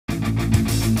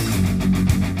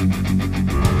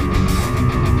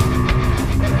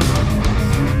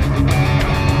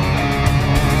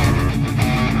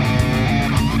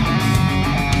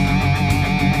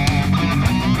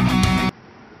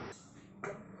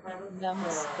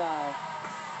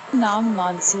नमस्कार, नाम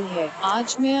मानसी है।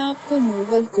 आज मैं आपको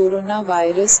नोवल कोरोना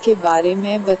वायरस के बारे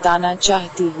में बताना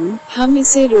चाहती हूँ। हम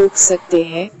इसे रोक सकते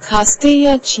हैं। खांसते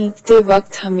या छींकते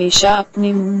वक्त हमेशा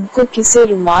अपने मुंह को किसी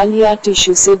रुमाल या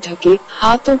टिश्यू से ढके,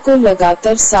 हाथों को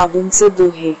लगातार साबुन से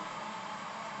धोएं।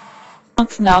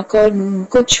 आँख, नाक और मुंह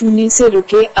को छूने से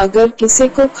रुके। अगर किसी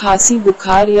को खांसी,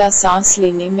 बुखार या सांस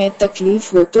लेने में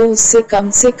तकलीफ हो तो उससे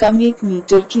कम 1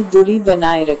 मीटर की दूरी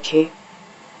बनाए रखें।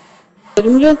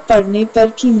 जरूरत पड़ने पर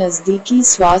की नजदीकी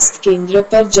स्वास्थ्य केंद्र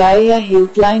पर जाए या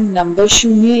हेल्पलाइन नंबर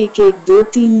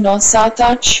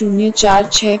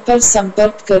 0112397804 पर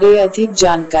संपर्क करें। अधिक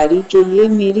जानकारी के लिए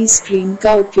मेरी स्क्रीन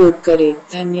का उपयोग करें।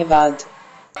 धन्यवाद।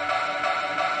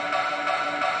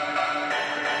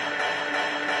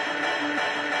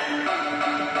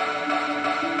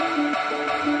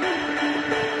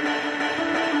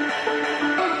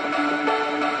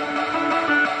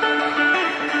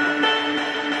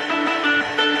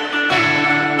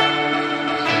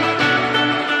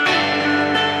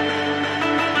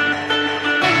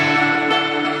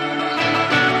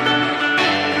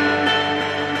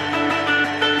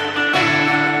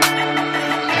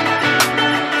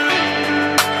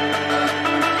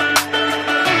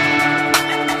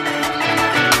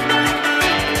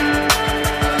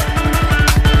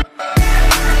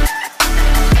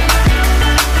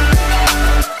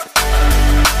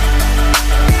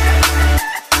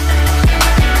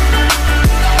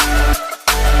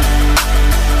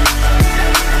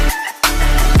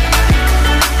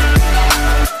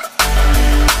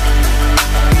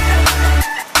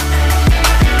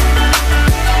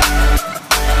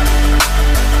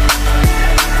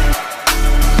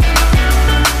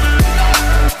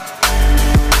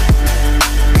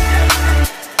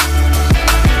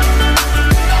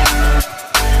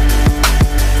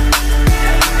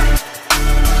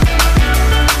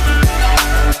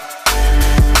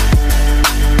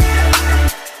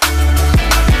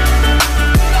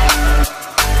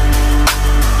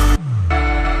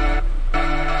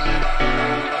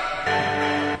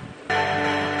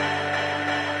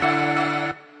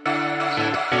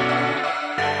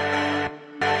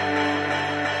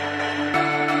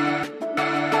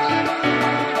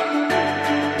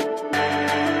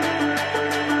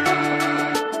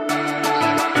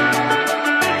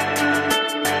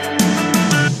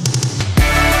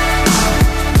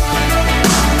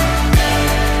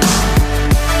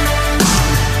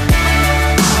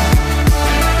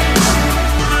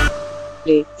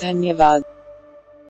 धन्यवाद।